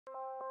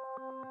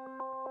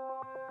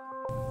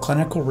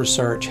Clinical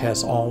research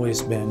has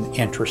always been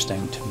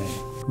interesting to me.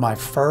 My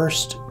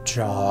first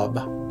job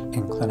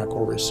in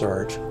clinical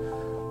research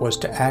was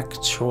to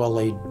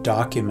actually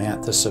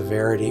document the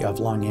severity of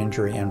lung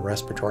injury and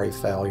respiratory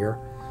failure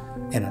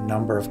in a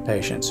number of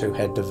patients who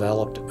had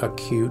developed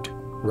acute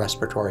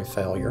respiratory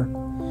failure,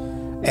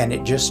 and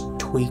it just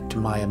tweaked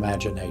my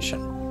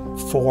imagination.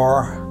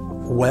 For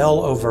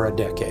well over a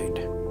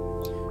decade,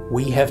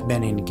 we have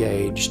been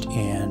engaged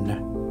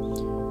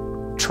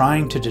in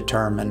trying to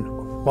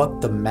determine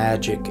what the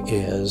magic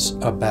is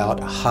about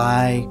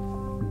high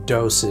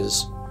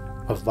doses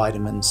of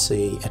vitamin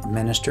C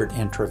administered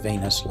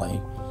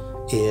intravenously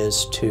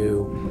is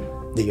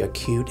to the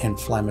acute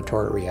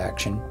inflammatory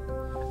reaction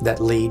that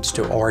leads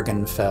to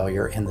organ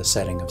failure in the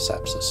setting of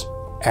sepsis.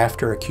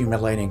 After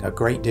accumulating a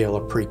great deal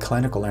of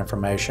preclinical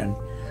information,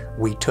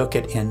 we took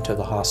it into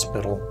the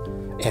hospital,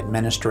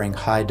 administering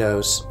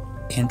high-dose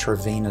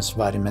intravenous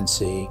vitamin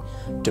C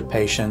to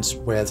patients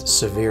with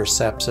severe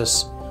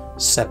sepsis,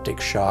 septic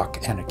shock,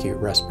 and acute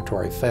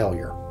respiratory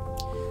failure.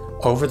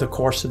 Over the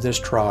course of this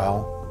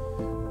trial,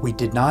 we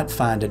did not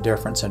find a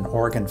difference in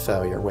organ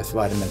failure with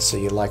vitamin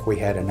C like we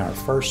had in our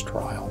first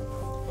trial.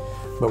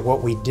 But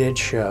what we did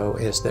show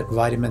is that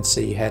vitamin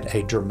C had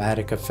a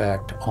dramatic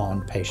effect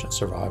on patient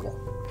survival.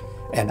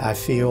 And I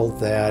feel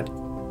that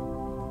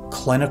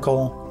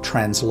clinical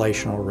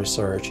translational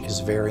research is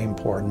very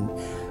important.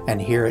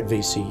 And here at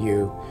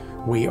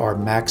VCU, we are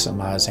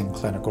maximizing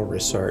clinical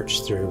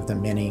research through the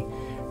many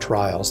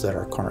trials that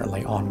are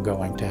currently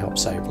ongoing to help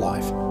save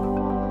life.